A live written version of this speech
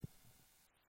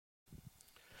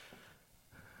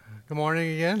Good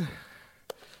morning again.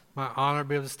 My honor to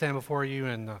be able to stand before you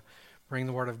and bring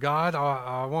the Word of God.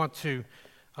 I want to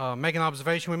make an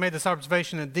observation. We made this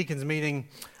observation at Deacons meeting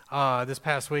this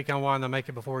past week. I wanted to make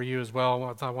it before you as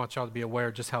well. I want y'all to be aware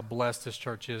of just how blessed this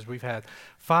church is. We've had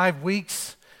 5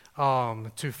 weeks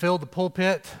to fill the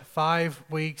pulpit, 5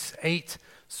 weeks, 8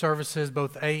 services,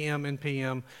 both AM and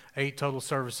PM, 8 total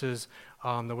services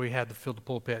that we had to fill the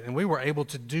pulpit. And we were able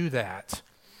to do that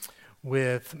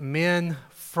with men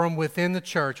from within the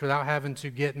church without having to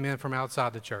get men from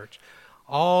outside the church.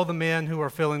 All the men who are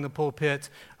filling the pulpit,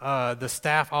 the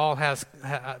staff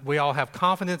we all have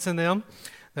confidence in them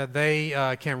that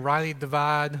they can rightly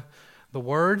divide the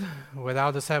word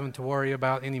without us having to worry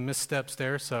about any missteps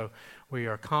there. So we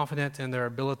are confident in their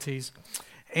abilities.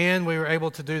 And we were able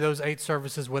to do those 8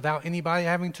 services without anybody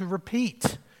having to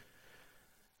repeat.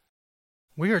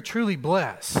 We are truly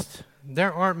blessed.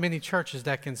 There aren't many churches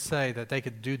that can say that they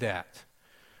could do that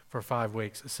for 5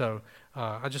 weeks. So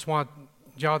I just want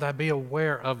y'all to be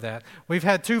aware of that. We've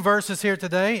had 2 verses here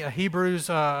today, a Hebrews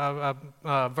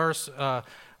verse.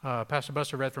 Pastor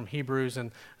Buster read from Hebrews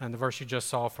and the verse you just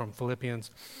saw from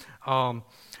Philippians.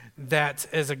 That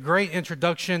is a great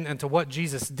introduction into what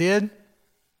Jesus did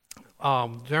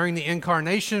during the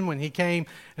incarnation when he came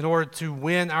in order to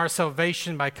win our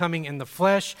salvation by coming in the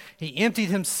flesh. He emptied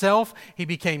himself. He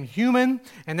became human.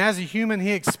 And as a human, he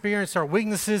experienced our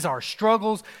weaknesses, our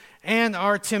struggles, and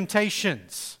our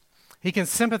temptations. He can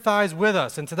sympathize with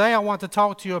us. And today I want to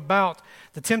talk to you about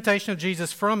the temptation of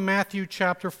Jesus from Matthew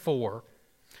chapter 4.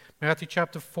 Matthew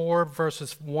chapter 4,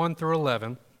 verses 1 through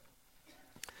 11.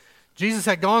 Jesus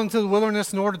had gone into the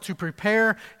wilderness in order to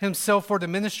prepare himself for the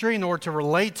ministry, in order to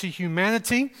relate to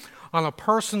humanity on a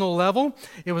personal level.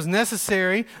 It was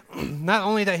necessary not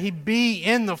only that he be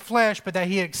in the flesh, but that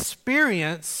he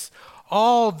experience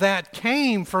all that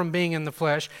came from being in the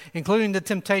flesh, including the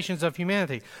temptations of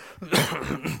humanity.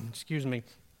 Excuse me.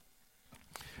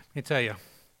 Let me tell you,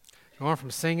 going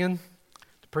from singing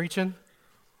to preaching,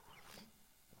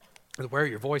 is wear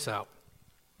your voice out.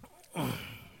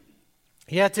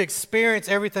 He had to experience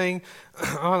everything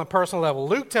on a personal level.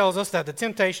 Luke tells us that the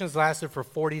temptations lasted for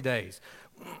 40 days.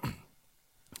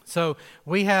 So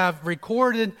we have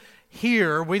recorded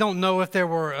here, we don't know if there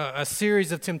were a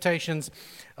series of temptations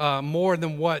more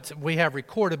than what we have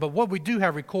recorded, but what we do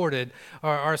have recorded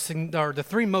are the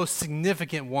 3 most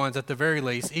significant ones at the very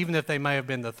least, even if they may have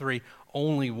been the 3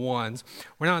 only ones.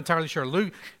 We're not entirely sure.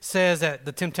 Luke says that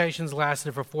the temptations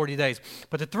lasted for 40 days.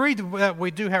 But the 3 that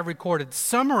we do have recorded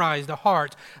summarize the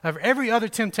heart of every other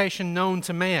temptation known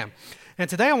to man. And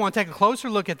today I want to take a closer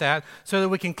look at that so that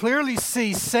we can clearly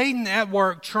see Satan at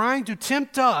work trying to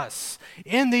tempt us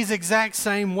in these exact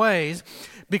same ways,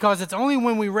 because it's only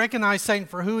when we recognize Satan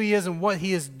for who he is and what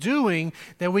he is doing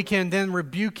that we can then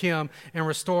rebuke him and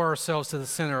restore ourselves to the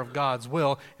center of God's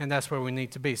will, and that's where we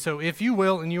need to be. So if you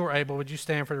will and you are able, would you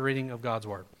stand for the reading of God's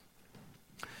word?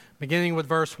 Beginning with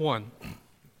verse 1.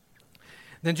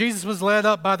 Then Jesus was led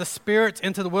up by the Spirit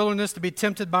into the wilderness to be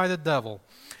tempted by the devil.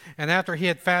 And after he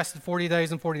had fasted 40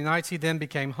 days and 40 nights, he then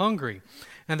became hungry.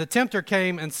 And the tempter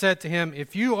came and said to him,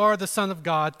 "If you are the Son of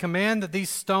God, command that these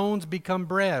stones become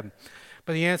bread."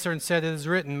 But he answered and said, "It is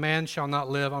written, man shall not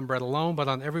live on bread alone, but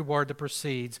on every word that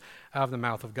proceeds out of the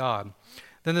mouth of God."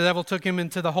 Then the devil took him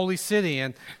into the holy city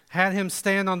and had him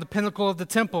stand on the pinnacle of the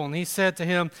temple. And he said to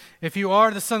him, "If you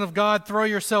are the Son of God, throw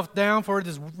yourself down, for it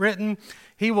is written,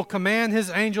 he will command his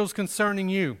angels concerning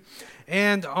you.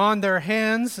 And on their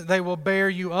hands they will bear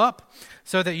you up,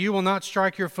 so that you will not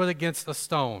strike your foot against a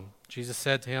stone." Jesus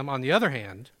said to him, "On the other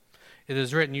hand, it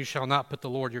is written, you shall not put the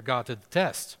Lord your God to the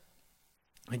test."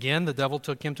 Again, the devil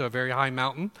took him to a very high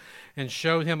mountain and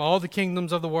showed him all the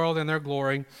kingdoms of the world and their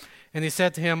glory. And he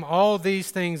said to him, "All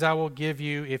these things I will give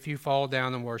you if you fall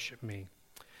down and worship me."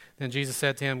 Then Jesus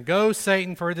said to him, "Go,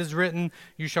 Satan, for it is written,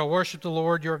 you shall worship the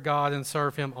Lord your God and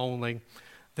serve him only."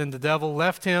 Then the devil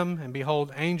left him, and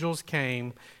behold, angels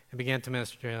came and began to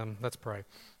minister to him. Let's pray.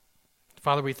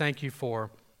 Father, we thank you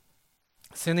for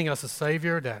sending us a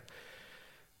Savior that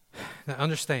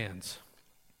understands,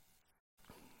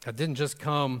 that didn't just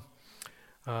come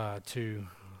to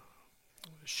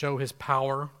show his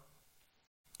power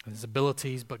and his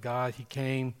abilities, but God, he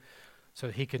came so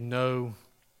that he could know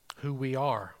who we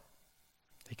are.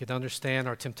 He could understand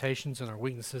our temptations and our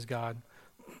weaknesses, God.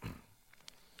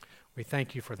 We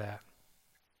thank you for that.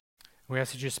 We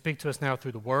ask that you speak to us now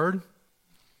through the word,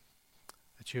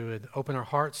 that you would open our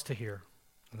hearts to hear.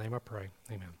 In the name I pray.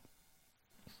 Amen.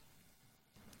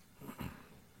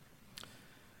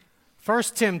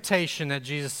 First temptation that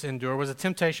Jesus endured was a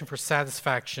temptation for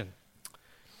satisfaction.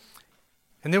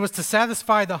 And it was to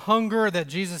satisfy the hunger that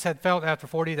Jesus had felt after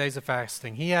 40 days of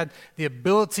fasting. He had the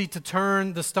ability to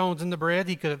turn the stones into bread.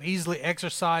 He could have easily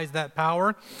exercised that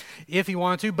power if he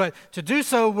wanted to, but to do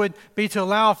so would be to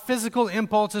allow physical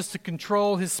impulses to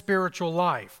control his spiritual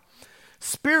life.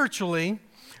 Spiritually,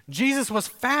 Jesus was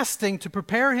fasting to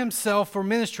prepare himself for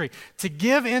ministry. To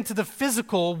give into the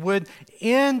physical would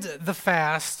end the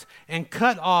fast and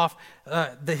cut off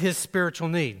his spiritual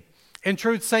need. In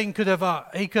truth, Satan could have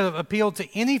appealed to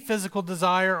any physical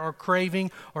desire or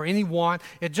craving or any want.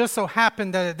 It just so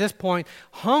happened that at this point,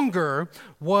 hunger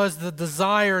was the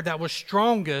desire that was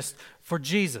strongest for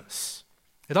Jesus.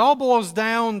 It all boils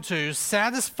down to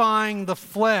satisfying the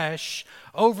flesh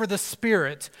over the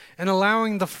spirit and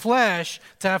allowing the flesh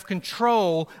to have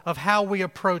control of how we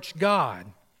approach God.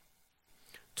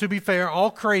 To be fair,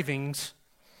 all cravings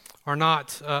are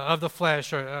not of the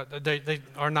flesh, or they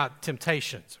are not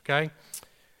temptations, okay?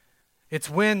 It's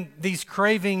when these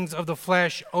cravings of the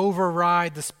flesh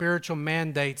override the spiritual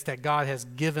mandates that God has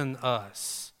given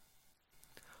us.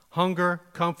 Hunger,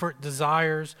 comfort,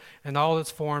 desires, and all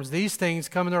its forms, these things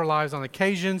come into our lives on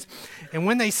occasions, and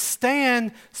when they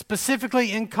stand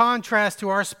specifically in contrast to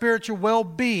our spiritual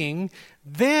well-being,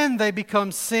 then they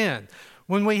become sin.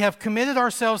 When we have committed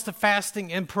ourselves to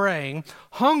fasting and praying,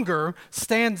 hunger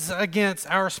stands against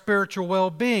our spiritual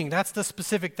well-being. That's the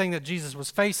specific thing that Jesus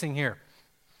was facing here.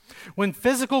 When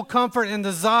physical comfort and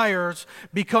desires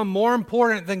become more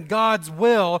important than God's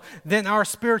will, then our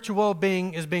spiritual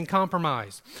well-being is being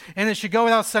compromised. And it should go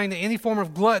without saying that any form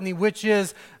of gluttony, which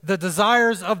is the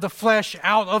desires of the flesh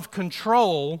out of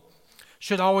control,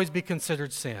 should always be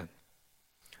considered sin.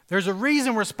 There's a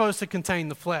reason we're supposed to contain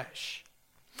the flesh.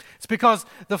 It's because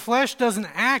the flesh doesn't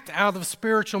act out of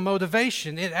spiritual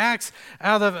motivation. It acts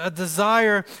out of a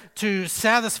desire to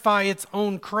satisfy its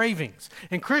own cravings.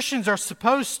 And Christians are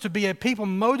supposed to be a people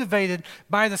motivated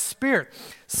by the Spirit,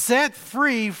 set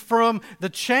free from the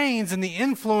chains and the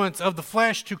influence of the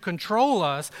flesh to control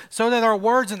us, so that our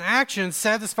words and actions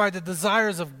satisfy the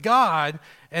desires of God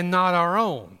and not our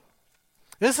own.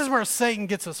 This is where Satan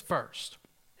gets us first.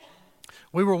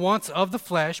 We were once of the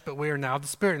flesh, but we are now the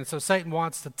Spirit. And so Satan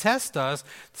wants to test us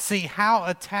to see how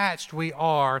attached we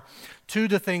are to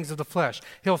the things of the flesh.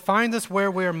 He'll find us where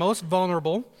we are most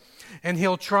vulnerable, and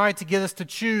he'll try to get us to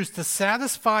choose to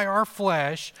satisfy our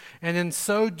flesh, and in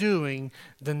so doing,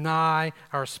 deny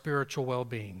our spiritual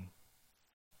well-being,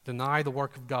 deny the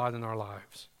work of God in our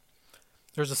lives.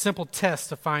 There's a simple test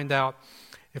to find out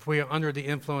if we are under the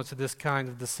influence of this kind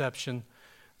of deception,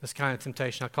 this kind of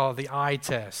temptation. I call it the eye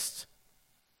test.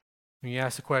 When you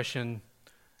ask the question,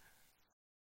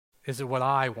 is it what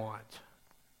I want?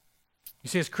 You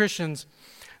see, as Christians,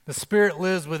 the Spirit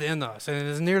lives within us, and it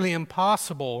is nearly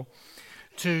impossible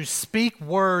to speak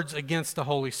words against the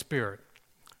Holy Spirit.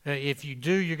 If you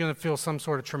do, you're going to feel some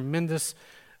sort of tremendous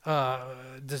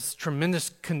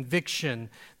conviction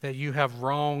that you have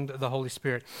wronged the Holy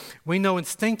Spirit. We know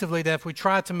instinctively that if we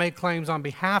try to make claims on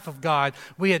behalf of God,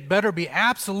 we had better be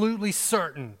absolutely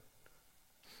certain.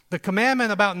 The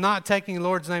commandment about not taking the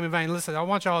Lord's name in vain, listen, I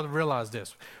want you all to realize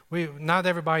this. Not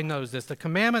everybody knows this. The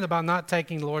commandment about not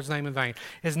taking the Lord's name in vain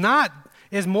is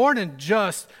more than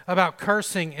just about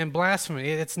cursing and blasphemy.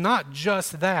 It's not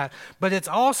just that, but it's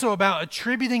also about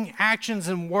attributing actions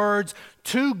and words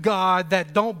to God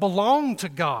that don't belong to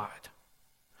God.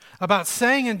 About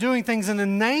saying and doing things in the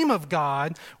name of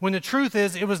God, when the truth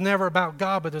is it was never about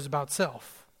God, but it was about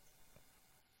self.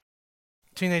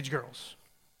 Teenage girls.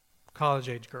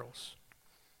 College-age girls.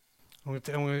 I'm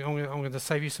going to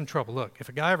save you some trouble. Look, if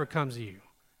a guy ever comes to you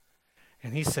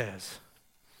and he says,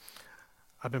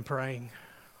 I've been praying,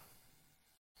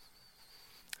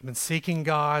 I've been seeking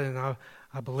God, and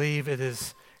I believe it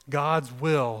is God's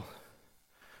will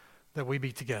that we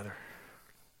be together.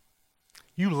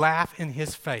 You laugh in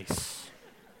his face.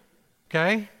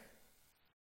 Okay?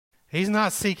 He's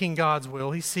not seeking God's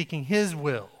will, he's seeking his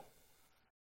will.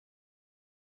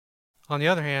 On the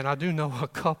other hand, I do know a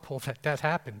couple that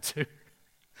happened to.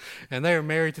 And they are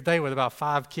married today with about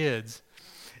 5 kids.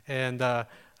 And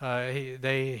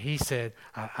he said,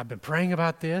 I've been praying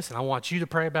about this, and I want you to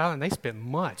pray about it. And they spent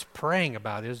months praying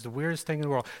about it. It was the weirdest thing in the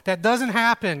world. That doesn't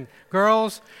happen,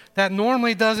 girls. That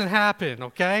normally doesn't happen,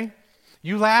 okay?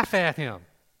 You laugh at him.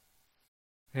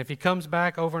 And if he comes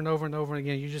back over and over and over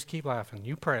again, you just keep laughing.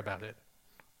 You pray about it.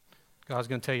 God's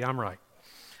going to tell you I'm right.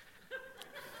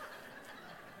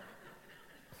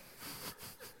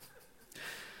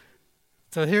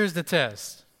 So here's the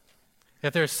test.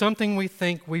 If there's something we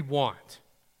think we want,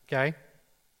 okay,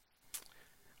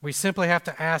 we simply have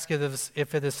to ask it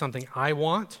if it is something I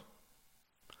want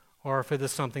or if it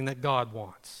is something that God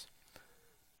wants.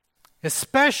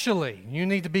 Especially, you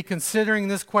need to be considering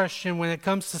this question when it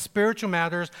comes to spiritual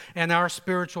matters and our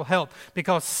spiritual health,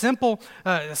 because simple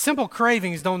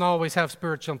cravings don't always have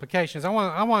spiritual implications. I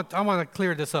want to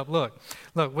clear this up. Look,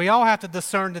 we all have to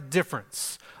discern the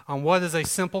difference on what is a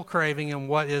simple craving and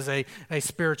what is a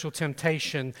spiritual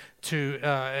temptation to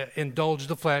indulge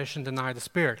the flesh and deny the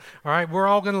spirit. All right, we're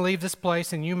all going to leave this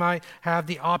place, and you might have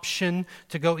the option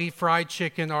to go eat fried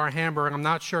chicken or a hamburger. I'm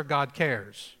not sure God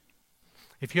cares.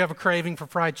 If you have a craving for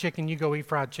fried chicken, you go eat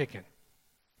fried chicken.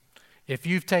 If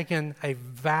you've taken a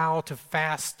vow to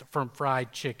fast from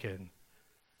fried chicken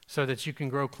so that you can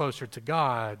grow closer to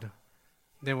God,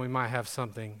 then we might have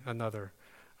another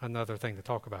thing to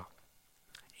talk about.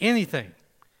 Anything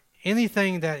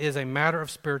that is a matter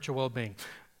of spiritual well-being.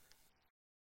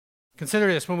 Consider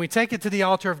this, when we take it to the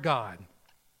altar of God,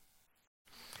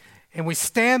 and we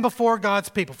stand before God's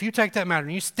people, if you take that matter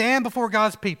and you stand before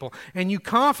God's people and you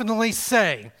confidently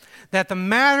say that the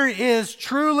matter is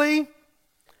truly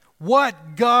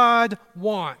what God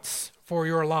wants for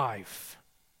your life,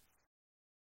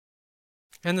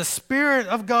 and the Spirit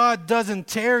of God doesn't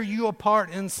tear you apart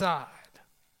inside,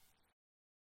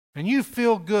 and you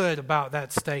feel good about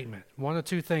that statement, one of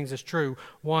two things is true.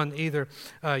 One, either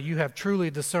you have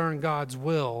truly discerned God's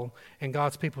will and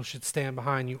God's people should stand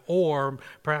behind you, or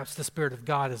perhaps the Spirit of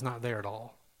God is not there at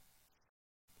all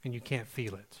and you can't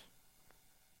feel it.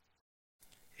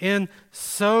 In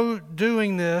so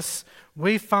doing this,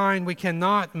 we find we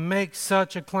cannot make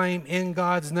such a claim in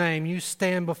God's name. You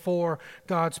stand before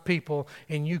God's people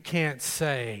and you can't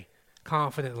say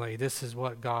confidently, this is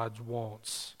what God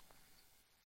wants.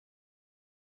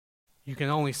 You can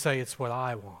only say it's what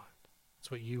I want.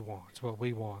 It's what you want. It's what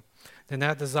we want. Then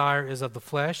that desire is of the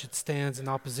flesh. It stands in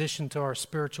opposition to our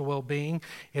spiritual well-being.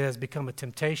 It has become a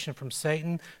temptation from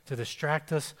Satan to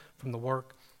distract us from the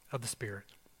work of the Spirit.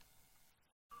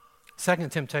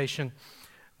 Second temptation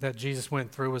that Jesus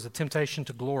went through was a temptation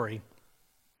to glory.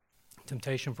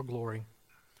 Temptation for glory.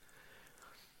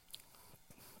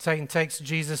 Satan takes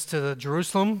Jesus to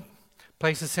Jerusalem,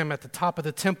 places him at the top of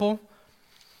the temple.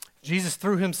 Jesus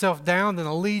threw himself down, then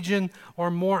a legion or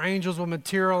more angels will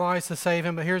materialize to save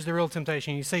him. But here's the real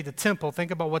temptation. You see the temple, think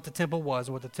about what the temple was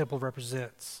and what the temple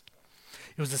represents.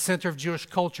 It was the center of Jewish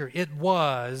culture. It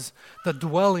was the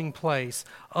dwelling place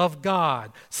of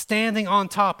God. Standing on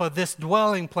top of this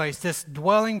dwelling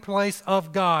place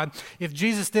of God, if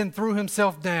Jesus then threw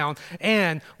himself down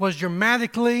and was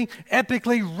dramatically,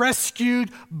 epically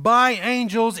rescued by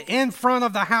angels in front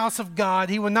of the house of God,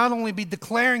 he would not only be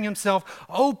declaring himself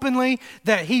openly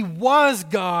that he was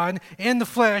God in the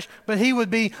flesh, but he would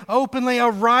be openly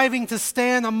arriving to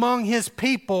stand among his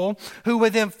people who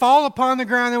would then fall upon the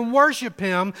ground and worship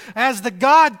him as the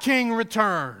God King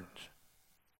returned.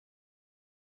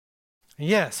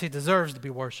 Yes, he deserves to be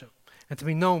worshiped and to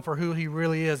be known for who he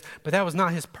really is, but that was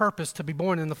not his purpose to be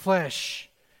born in the flesh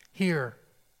here.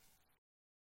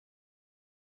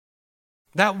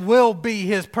 That will be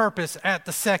his purpose at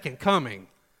the second coming,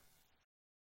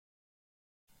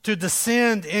 to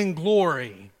descend in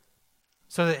glory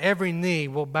so that every knee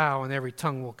will bow and every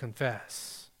tongue will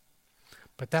confess.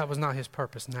 But that was not his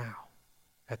purpose now,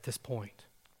 at this point.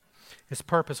 His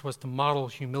purpose was to model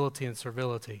humility and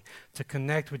servility, to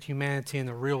connect with humanity in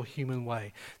a real human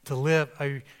way, to live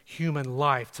a human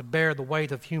life, to bear the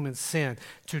weight of human sin,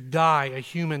 to die a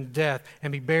human death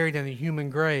and be buried in a human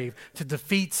grave, to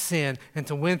defeat sin and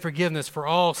to win forgiveness for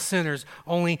all sinners.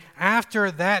 Only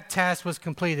after that task was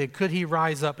completed could he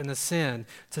rise up and ascend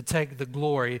to take the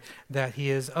glory that he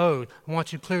is owed. I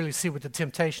want you to clearly see what the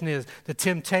temptation is. The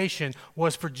temptation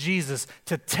was for Jesus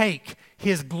to take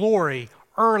his glory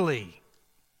early.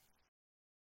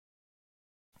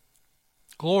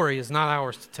 Glory is not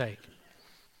ours to take.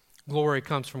 Glory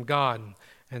comes from God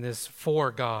and is for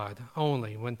God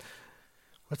only.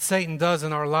 What Satan does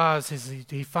in our lives is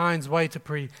he finds a way to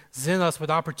present us with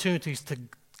opportunities to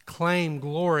claim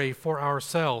glory for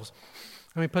ourselves.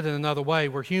 Let me put it another way.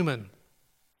 We're human.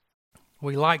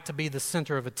 We like to be the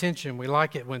center of attention. We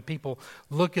like it when people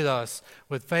look at us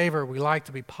with favor. We like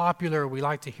to be popular. We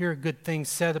like to hear good things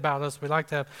said about us. We like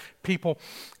to have people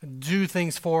do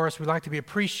things for us. We like to be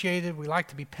appreciated. We like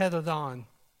to be petted on.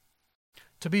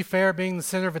 To be fair, being the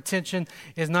center of attention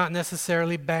is not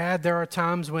necessarily bad. There are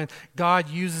times when God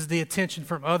uses the attention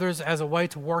from others as a way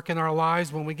to work in our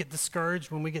lives. When we get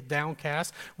discouraged, when we get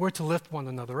downcast, we're to lift one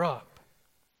another up.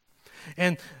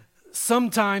 And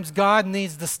sometimes God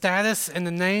needs the status and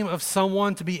the name of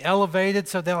someone to be elevated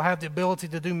so they'll have the ability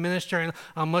to do ministry on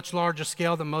a much larger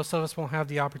scale that most of us won't have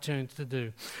the opportunity to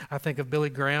do. I think of Billy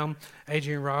Graham,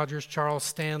 Adrian Rogers, Charles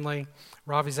Stanley,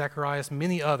 Ravi Zacharias,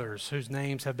 many others whose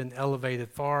names have been elevated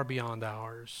far beyond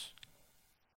ours.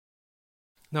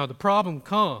 Now, the problem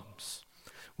comes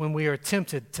when we are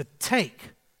tempted to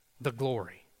take the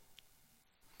glory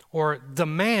or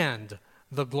demand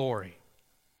the glory,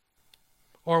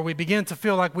 or we begin to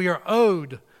feel like we are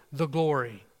owed the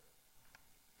glory.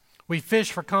 We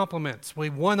fish for compliments. We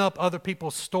one-up other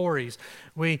people's stories.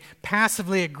 We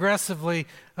passively, aggressively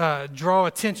draw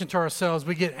attention to ourselves.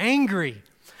 We get angry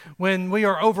when we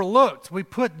are overlooked. We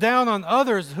put down on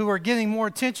others who are getting more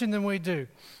attention than we do.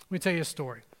 Let me tell you a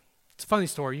story. It's a funny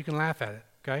story. You can laugh at it,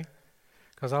 okay?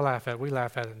 Because we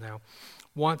laugh at it now.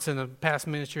 Once in a past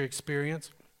ministry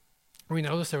experience, we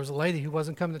noticed there was a lady who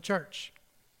wasn't coming to church.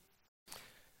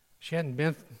 She hadn't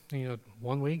been,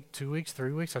 1 week, 2 weeks,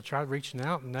 3 weeks. I tried reaching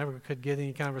out and never could get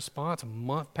any kind of response. A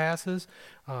month passes,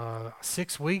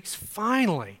 6 weeks.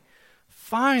 Finally,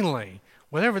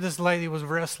 whatever this lady was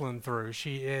wrestling through,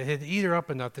 it had eat her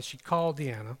up enough that she called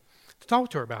Deanna to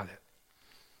talk to her about it.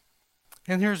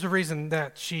 And here's the reason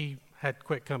that she had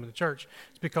quit coming to church.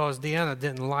 It's because Deanna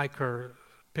didn't like her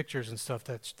pictures and stuff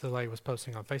that the lady was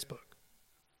posting on Facebook.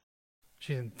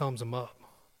 She didn't thumbs them up.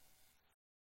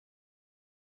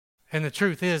 And the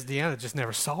truth is, Deanna just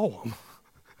never saw them.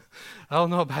 I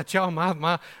don't know about y'all.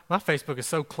 My Facebook is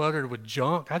so cluttered with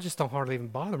junk, I just don't hardly even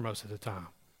bother most of the time.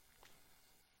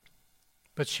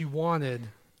 But she wanted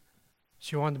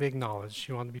to be acknowledged.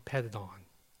 She wanted to be petted on.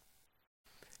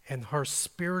 And her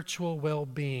spiritual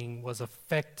well-being was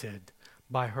affected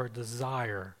by her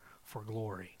desire for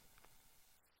glory.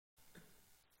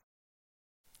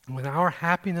 When our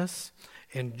happiness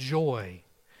and joy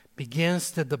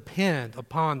begins to depend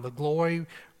upon the glory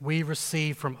we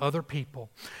receive from other people,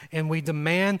 and we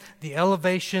demand the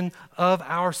elevation of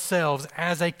ourselves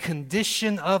as a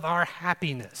condition of our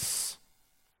happiness,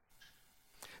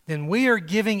 then we are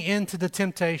giving in to the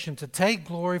temptation to take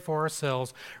glory for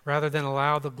ourselves rather than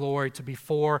allow the glory to be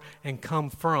for and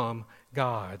come from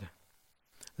God.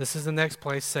 This is the next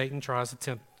place Satan tries to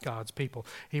tempt God's people.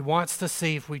 He wants to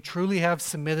see if we truly have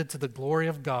submitted to the glory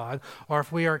of God or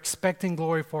if we are expecting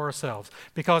glory for ourselves.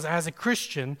 Because as a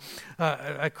Christian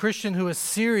who is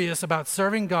serious about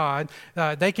serving God,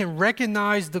 they can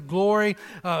recognize the glory.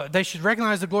 They should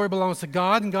recognize the glory belongs to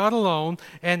God and God alone,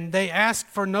 and they ask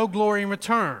for no glory in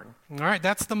return. All right,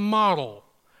 that's the model.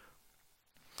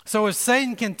 So if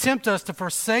Satan can tempt us to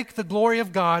forsake the glory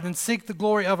of God and seek the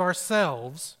glory of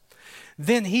ourselves,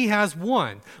 then he has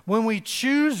won. When we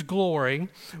choose glory,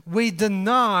 we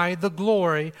deny the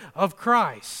glory of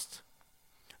Christ.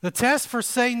 The test for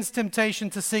Satan's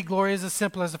temptation to seek glory is as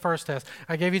simple as the first test.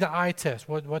 I gave you the I test.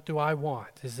 What do I want?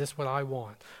 Is this what I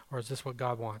want? Or is this what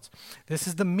God wants? This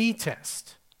is the me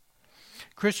test.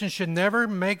 Christians should never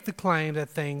make the claim that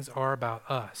things are about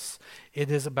us.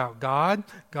 It is about God,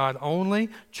 God only.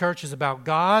 Church is about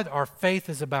God. Our faith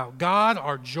is about God.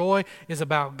 Our joy is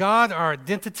about God. Our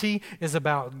identity is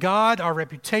about God. Our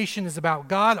reputation is about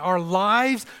God. Our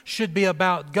lives should be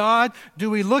about God. Do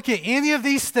we look at any of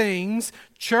these things,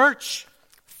 church,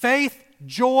 faith,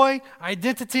 joy,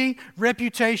 identity,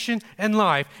 reputation, and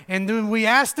life, and then we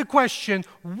ask the question,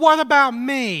 what about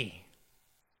me?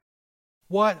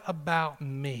 What about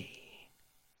me?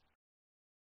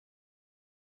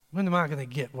 When am I going to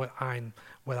get what I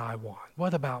want?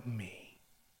 What about me?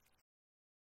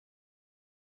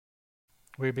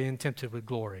 We're being tempted with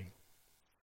glory.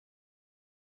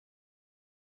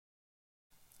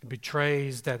 It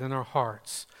betrays that in our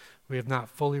hearts we have not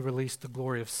fully released the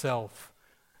glory of self,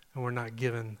 and we're not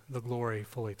given the glory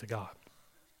fully to God.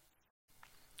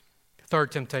 The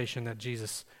third temptation that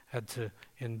Jesus had to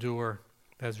endure,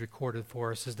 as recorded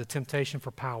for us, is the temptation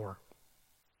for power.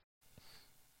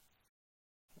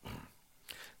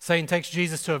 Satan takes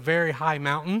Jesus to a very high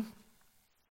mountain,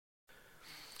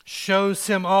 shows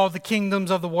him all the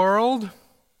kingdoms of the world.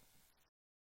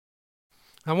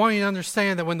 I want you to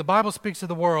understand that when the Bible speaks of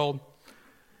the world,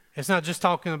 it's not just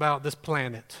talking about this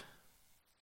planet.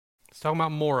 It's talking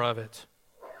about more of it.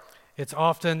 It's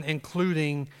often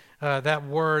including, that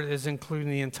word is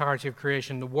including the entirety of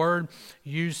creation. The word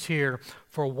used here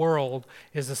for world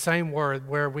is the same word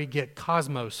where we get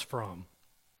cosmos from.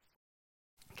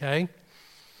 Okay?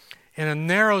 In a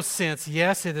narrow sense,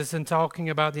 yes, it is in talking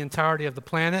about the entirety of the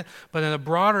planet, but in a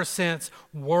broader sense,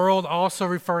 world also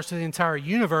refers to the entire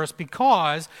universe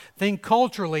because, think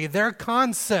culturally, their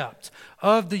concept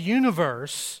of the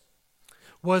universe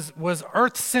was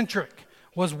earth-centric,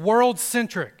 was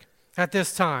world-centric. at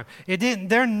this time.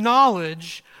 Their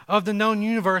knowledge of the known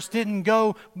universe didn't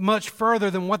go much further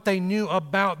than what they knew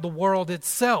about the world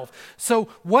itself. So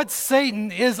what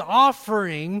Satan is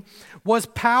offering was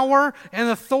power and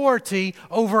authority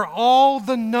over all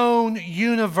the known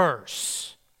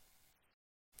universe,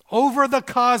 over the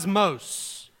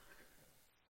cosmos.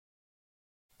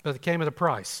 But it came at a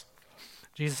price.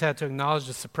 Jesus had to acknowledge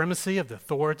the supremacy of the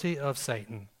authority of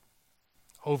Satan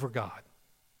over God.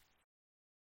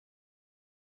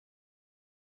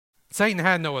 Satan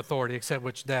had no authority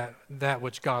except that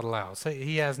which God allows.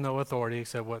 He has no authority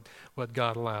except what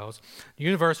God allows. The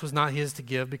universe was not his to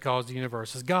give because the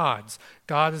universe is God's.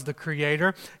 God is the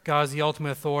creator. God is the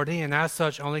ultimate authority, and as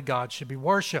such, only God should be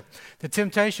worshipped. The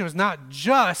temptation was not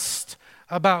just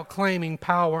about claiming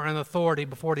power and authority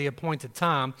before the appointed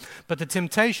time, but the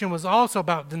temptation was also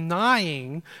about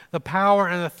denying the power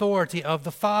and authority of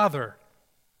the Father.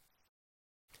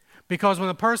 Because when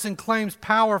a person claims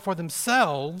power for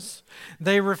themselves,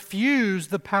 they refuse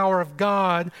the power of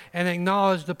God and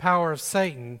acknowledge the power of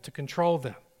Satan to control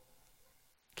them.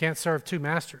 Can't serve two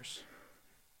masters.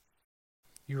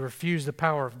 You refuse the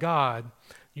power of God,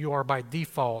 you are by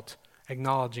default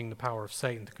acknowledging the power of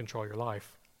Satan to control your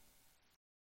life.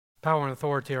 Power and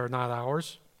authority are not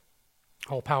ours.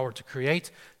 All power to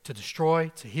create, to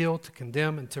destroy, to heal, to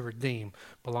condemn, and to redeem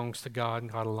belongs to God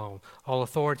and God alone. All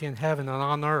authority in heaven and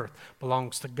on earth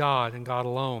belongs to God and God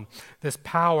alone. This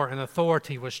power and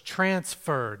authority was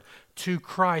transferred to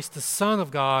Christ, the Son of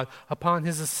God, upon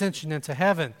his ascension into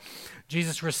heaven.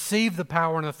 Jesus received the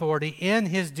power and authority in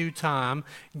his due time,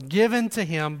 given to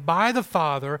him by the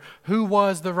Father, who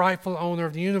was the rightful owner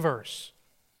of the universe.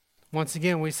 Once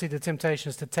again, we see the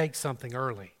temptations to take something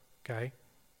early, okay?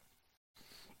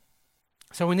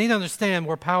 So we need to understand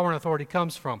where power and authority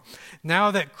comes from.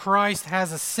 Now that Christ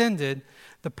has ascended,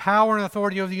 the power and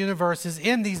authority of the universe is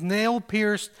in these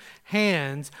nail-pierced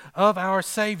hands of our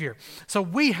Savior. So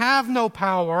we have no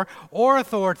power or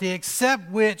authority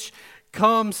except which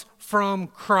comes from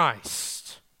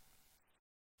Christ.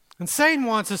 And Satan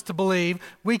wants us to believe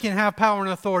we can have power and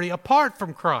authority apart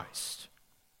from Christ.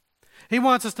 He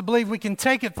wants us to believe we can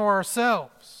take it for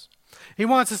ourselves. He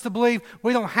wants us to believe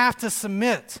we don't have to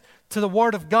submit to the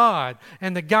Word of God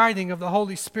and the guiding of the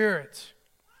Holy Spirit.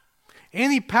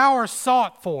 Any power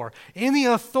sought for, any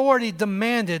authority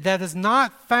demanded that is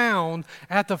not found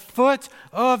at the foot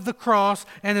of the cross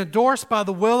and endorsed by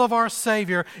the will of our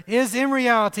Savior is in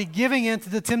reality giving in to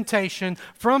the temptation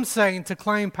from Satan to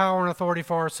claim power and authority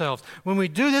for ourselves. When we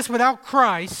do this without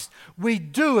Christ, we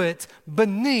do it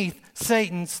beneath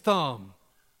Satan's thumb.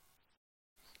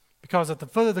 Because at the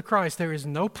foot of the Christ there is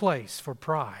no place for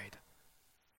pride.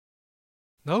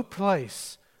 No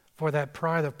place for that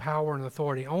pride of power and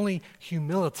authority. Only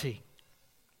humility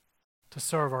to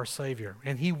serve our Savior.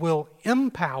 And He will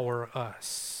empower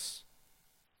us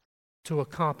to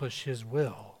accomplish His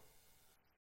will.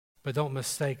 But don't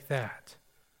mistake that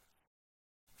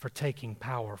for taking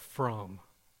power from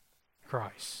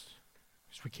Christ.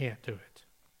 Because we can't do it.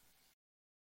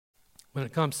 When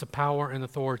it comes to power and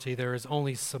authority, there is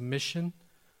only submission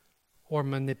or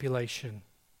manipulation.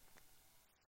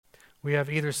 We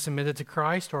have either submitted to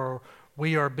Christ or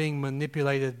we are being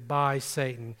manipulated by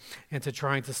Satan into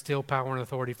trying to steal power and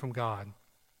authority from God.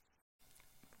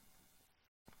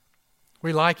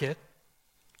 We like it.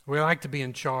 We like to be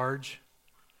in charge.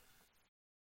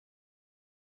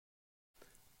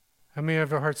 How many of you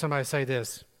have ever heard somebody say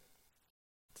this?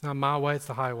 It's not my way, it's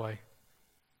the highway.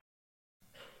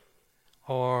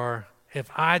 Or,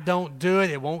 if I don't do it,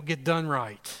 it won't get done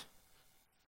right.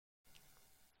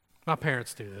 My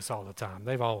parents do this all the time.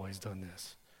 They've always done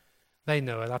this. They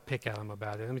know it. I pick at them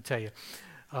about it. Let me tell you,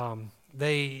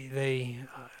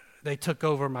 they took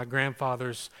over my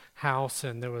grandfather's house,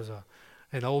 and there was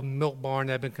an old milk barn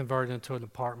that had been converted into an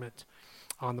apartment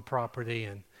on the property,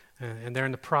 and they're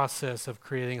in the process of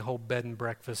creating a whole bed and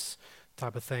breakfast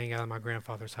type of thing out of my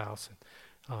grandfather's house. And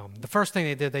the first thing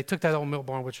they did, they took that old milk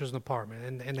barn, which was an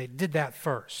apartment, and they did that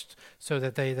first so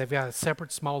that they've got a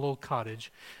separate small little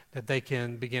cottage that they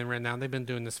can begin renting out. They've been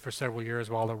doing this for several years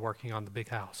while they're working on the big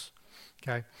house.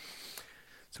 Okay,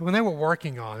 so when they were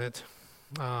working on it,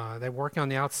 they were working on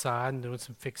the outside and doing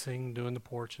some fixing, doing the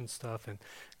porch and stuff, and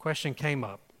the question came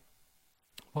up,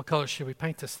 what color should we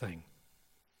paint this thing?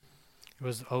 It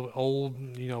was old,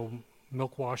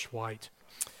 milk wash white.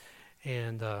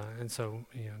 And so,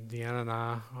 Deanna and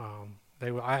I,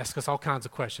 they would ask us all kinds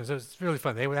of questions. It was really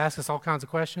fun. They would ask us all kinds of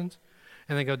questions,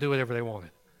 and then go do whatever they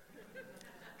wanted.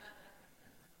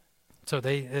 So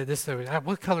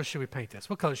what color should we paint this?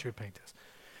 What color should we paint this?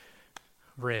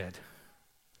 Red.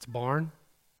 It's a barn,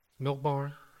 milk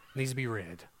barn, needs to be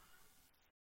red.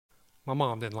 My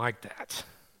mom didn't like that.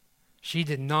 She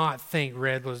did not think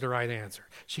red was the right answer.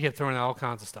 She kept throwing out all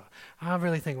kinds of stuff. I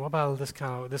really think, what about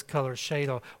this color shade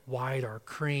of white or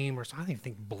cream or something? I didn't even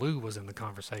think blue was in the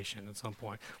conversation at some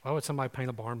point. Why would somebody paint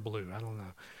a barn blue? I don't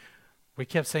know. We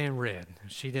kept saying red.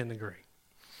 She didn't agree.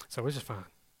 So it was just fine.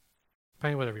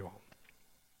 Paint whatever you want.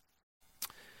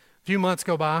 A few months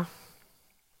go by,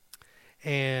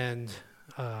 and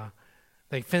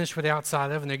they finished with the outside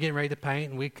of it, and they're getting ready to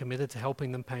paint, and we committed to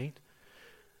helping them paint.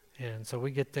 And so we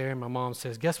get there, and my mom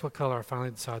says, guess what color I finally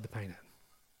decided to paint it?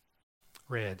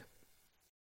 Red.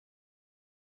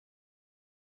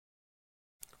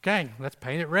 Okay, let's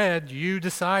paint it red. You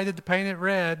decided to paint it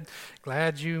red.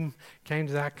 Glad you came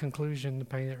to that conclusion to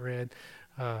paint it red.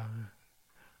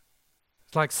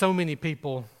 It's like so many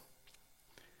people,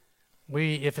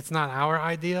 if it's not our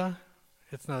idea,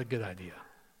 it's not a good idea,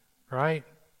 right?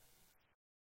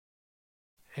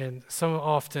 And so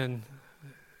often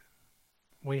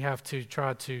we have to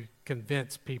try to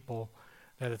convince people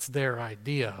that it's their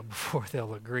idea before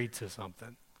they'll agree to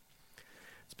something.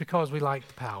 It's because we like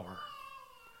the power.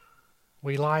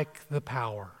 We like the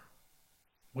power.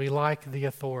 We like the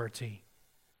authority.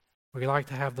 We like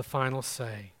to have the final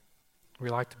say. We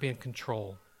like to be in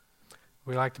control.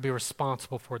 We like to be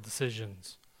responsible for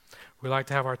decisions. We like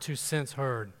to have our 2 cents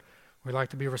heard. We like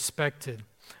to be respected.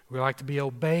 We like to be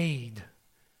obeyed.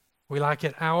 We like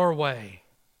it our way.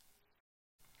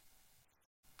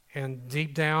 And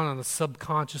deep down on the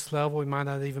subconscious level, we might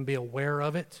not even be aware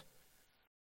of it.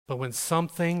 But when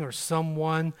something or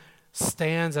someone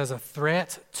stands as a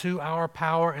threat to our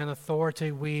power and authority,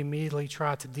 we immediately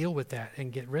try to deal with that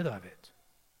and get rid of it.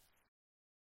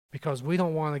 Because we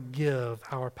don't want to give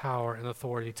our power and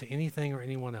authority to anything or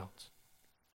anyone else.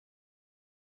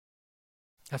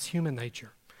 That's human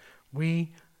nature.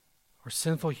 We are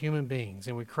sinful human beings,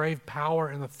 and we crave power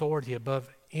and authority above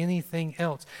anything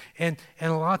else. And a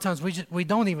lot of times we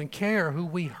don't even care who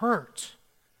we hurt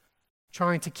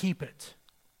trying to keep it.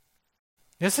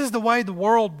 This is the way the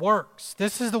world works.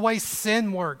 This is the way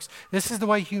sin works. This is the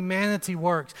way humanity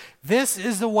works. This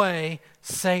is the way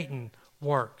Satan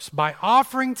works. By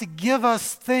offering to give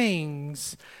us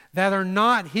things that are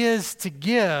not his to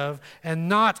give and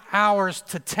not ours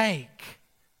to take.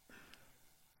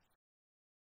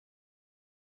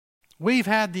 We've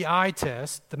had the I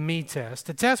test, the me test,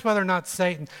 to test whether or not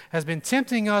Satan has been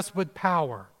tempting us with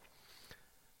power.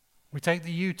 We take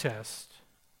the you test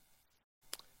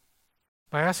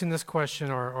by asking this question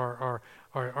or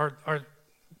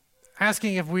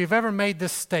asking if we've ever made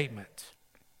this statement.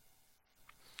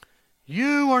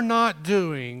 You are not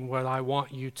doing what I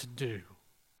want you to do.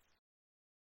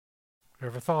 You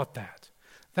ever thought that?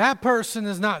 That person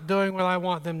is not doing what I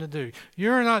want them to do.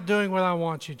 You're not doing what I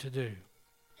want you to do.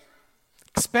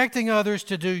 Expecting others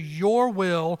to do your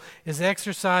will is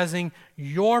exercising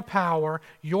your power,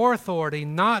 your authority,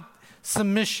 not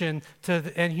submission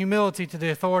to and humility to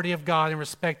the authority of God and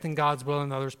respecting God's will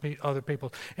and other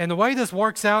people. And the way this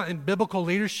works out in biblical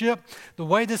leadership, the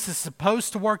way this is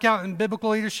supposed to work out in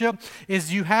biblical leadership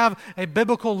is you have a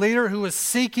biblical leader who is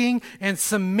seeking and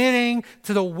submitting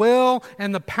to the will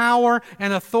and the power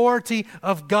and authority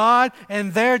of God,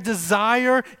 and their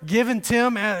desire given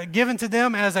to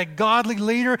them as a godly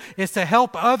leader is to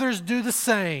help others do the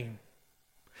same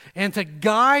and to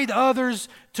guide others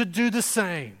to do the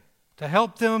same, to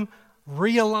help them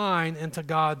realign into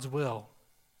God's will.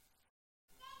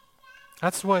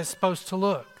 That's the way it's supposed to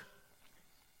look.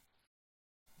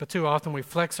 But too often we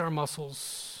flex our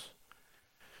muscles,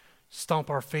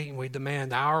 stomp our feet, and we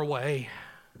demand our way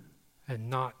and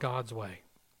not God's way.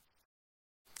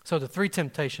 So the 3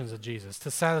 temptations of Jesus to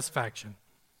satisfaction.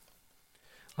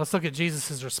 Let's look at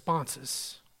Jesus'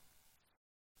 responses.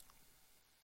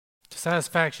 To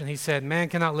satisfaction, he said, man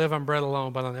cannot live on bread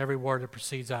alone, but on every word that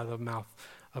proceeds out of the mouth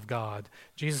of God.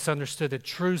 Jesus understood that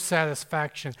true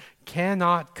satisfaction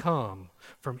cannot come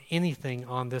from anything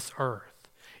on this earth.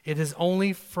 It is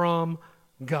only from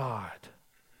God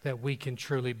that we can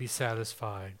truly be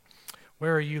satisfied.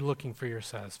 Where are you looking for your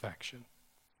satisfaction?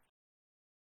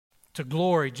 To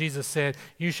glory, Jesus said,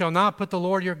 you shall not put the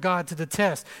Lord your God to the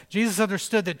test. Jesus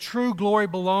understood that true glory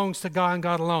belongs to God and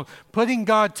God alone. Putting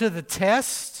God to the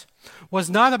test was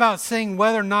not about seeing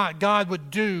whether or not God would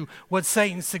do what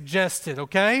Satan suggested,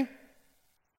 okay?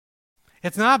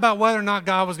 It's not about whether or not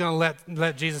God was going to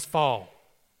let Jesus fall.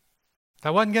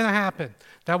 That wasn't going to happen.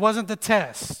 That wasn't the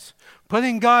test.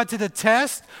 Putting God to the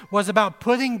test was about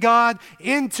putting God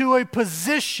into a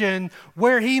position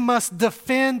where he must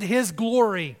defend his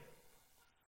glory.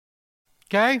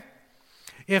 Okay?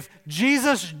 If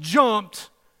Jesus jumped,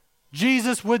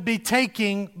 Jesus would be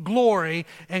taking glory,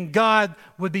 and God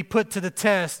would be put to the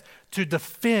test to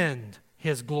defend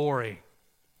his glory.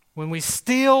 When we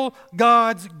steal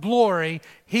God's glory,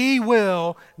 he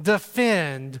will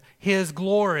defend his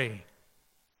glory.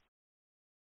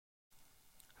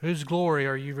 Whose glory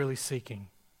are you really seeking?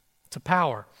 It's a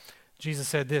power. Jesus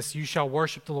said this, "You shall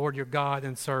worship the Lord your God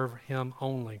and serve him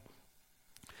only."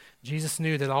 Jesus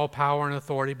knew that all power and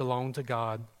authority belonged to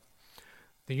God.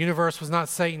 The universe was not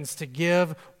Satan's to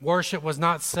give. Worship was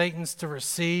not Satan's to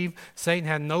receive. Satan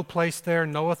had no place there,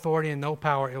 no authority, and no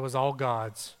power. It was all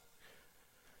God's.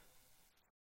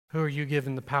 Who are you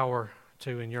giving the power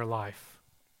to in your life?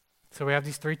 So we have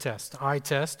these three tests. The I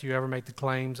test, do you ever make the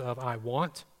claims of I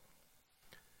want?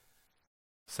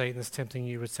 Satan is tempting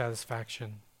you with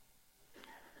satisfaction.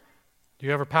 Do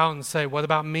you ever pout and say, what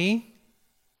about me?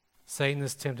 Satan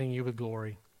is tempting you with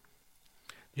glory.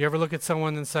 Do you ever look at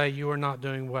someone and say, you are not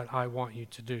doing what I want you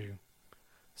to do?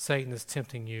 Satan is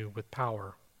tempting you with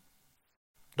power.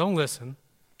 Don't listen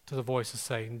to the voice of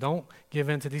Satan. Don't give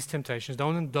in to these temptations.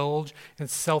 Don't indulge in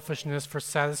selfishness for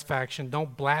satisfaction.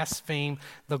 Don't blaspheme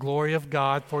the glory of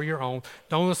God for your own.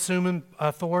 Don't assume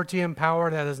authority and power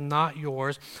that is not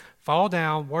yours. Fall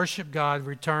down, worship God,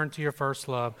 return to your first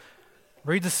love.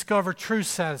 Rediscover true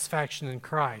satisfaction in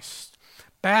Christ.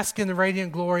 Bask in the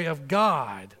radiant glory of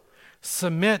God.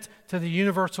 Submit to the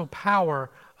universal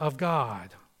power of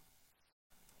God.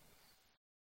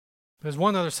 There's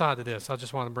one other side to this I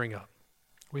just want to bring up.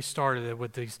 We started it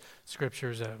with these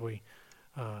scriptures that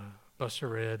Buster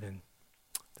read and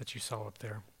that you saw up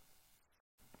there.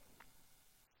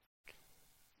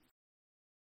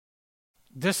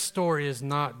 This story is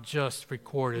not just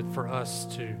recorded for us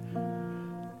to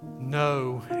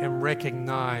know and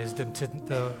recognize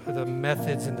the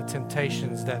methods and the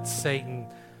temptations that Satan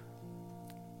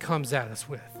comes at us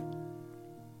with.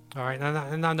 All right,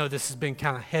 and I know this has been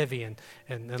kind of heavy and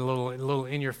a little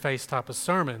in-your-face type of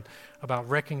sermon about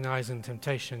recognizing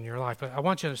temptation in your life, but I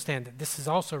want you to understand that this is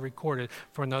also recorded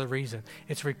for another reason.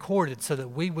 It's recorded so that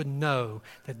we would know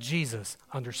that Jesus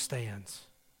understands.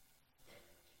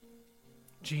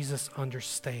 Jesus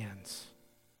understands.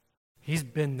 He's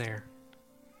been there.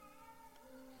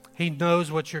 He knows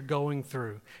what you're going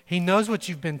through. He knows what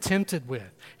you've been tempted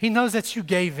with. He knows that you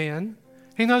gave in.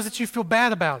 He knows that you feel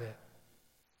bad about it.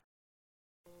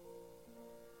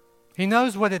 He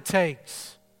knows what it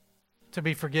takes to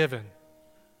be forgiven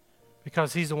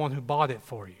because he's the one who bought it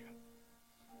for you.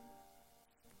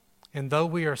 And though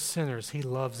we are sinners, he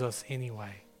loves us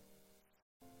anyway.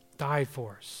 Died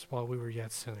for us while we were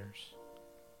yet sinners.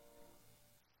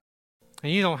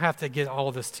 And you don't have to get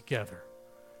all this together.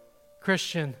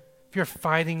 Christian, if you're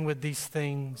fighting with these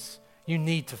things, you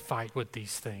need to fight with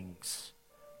these things.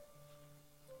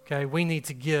 Okay, we need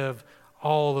to give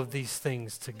all of these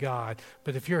things to God.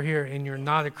 But if you're here and you're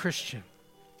not a Christian,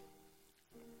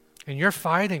 and you're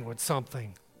fighting with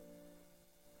something,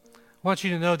 I want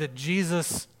you to know that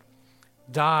Jesus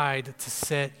died to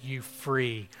set you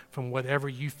free from whatever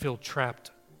you feel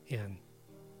trapped in.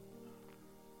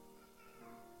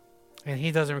 And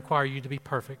he doesn't require you to be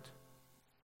perfect.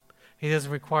 He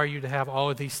doesn't require you to have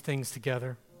all of these things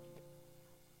together.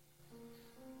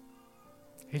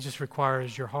 He just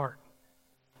requires your heart.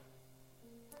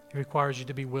 He requires you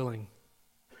to be willing.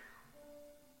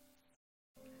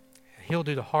 He'll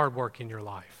do the hard work in your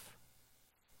life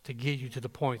to get you to the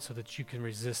point so that you can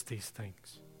resist these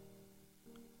things.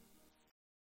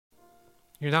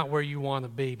 You're not where you want to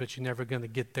be, but you're never going to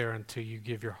get there until you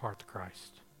give your heart to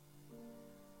Christ.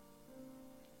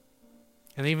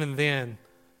 And even then,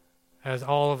 as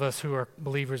all of us who are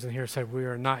believers in here say, we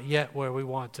are not yet where we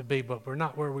want to be, but we're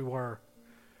not where we were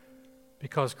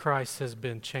because Christ has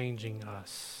been changing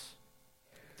us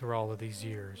through all of these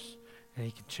years. And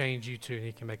he can change you too, and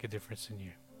he can make a difference in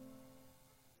you.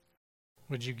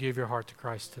 Would you give your heart to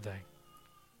Christ today?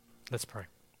 Let's pray.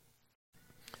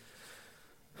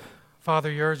 Father,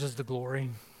 yours is the glory.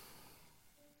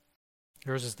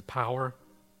 Yours is the power.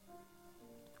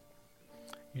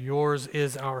 Yours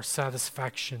is our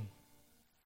satisfaction.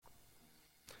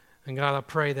 And God, I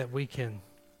pray that we can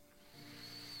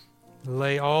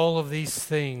lay all of these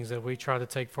things that we try to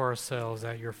take for ourselves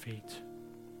at your feet.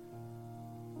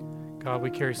 God,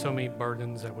 we carry so many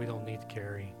burdens that we don't need to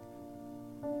carry.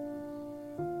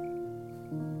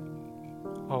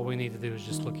 All we need to do is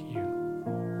just look at you.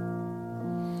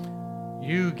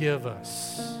 You give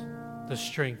us the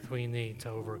strength we need to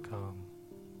overcome.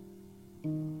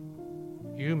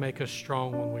 You make us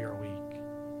strong when we are weak.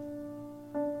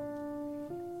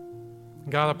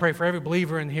 God, I pray for every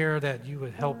believer in here that you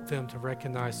would help them to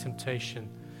recognize temptation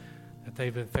that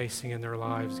they've been facing in their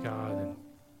lives, God. And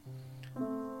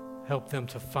Help them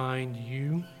to find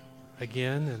you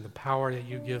again and the power that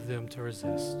you give them to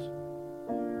resist.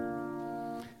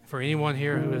 For anyone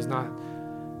here who has not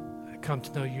come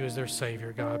to know you as their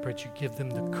Savior, God, I pray that you give them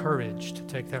the courage to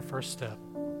take that first step,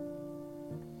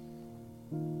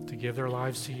 to give their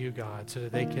lives to you, God, so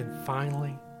that they can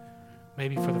finally,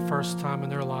 maybe for the first time in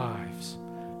their lives,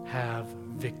 have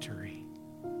victory.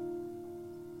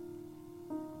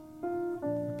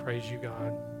 We praise you,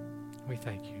 God. We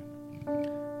thank you. In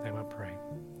your name I pray.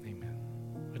 Amen.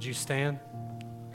 Would you stand?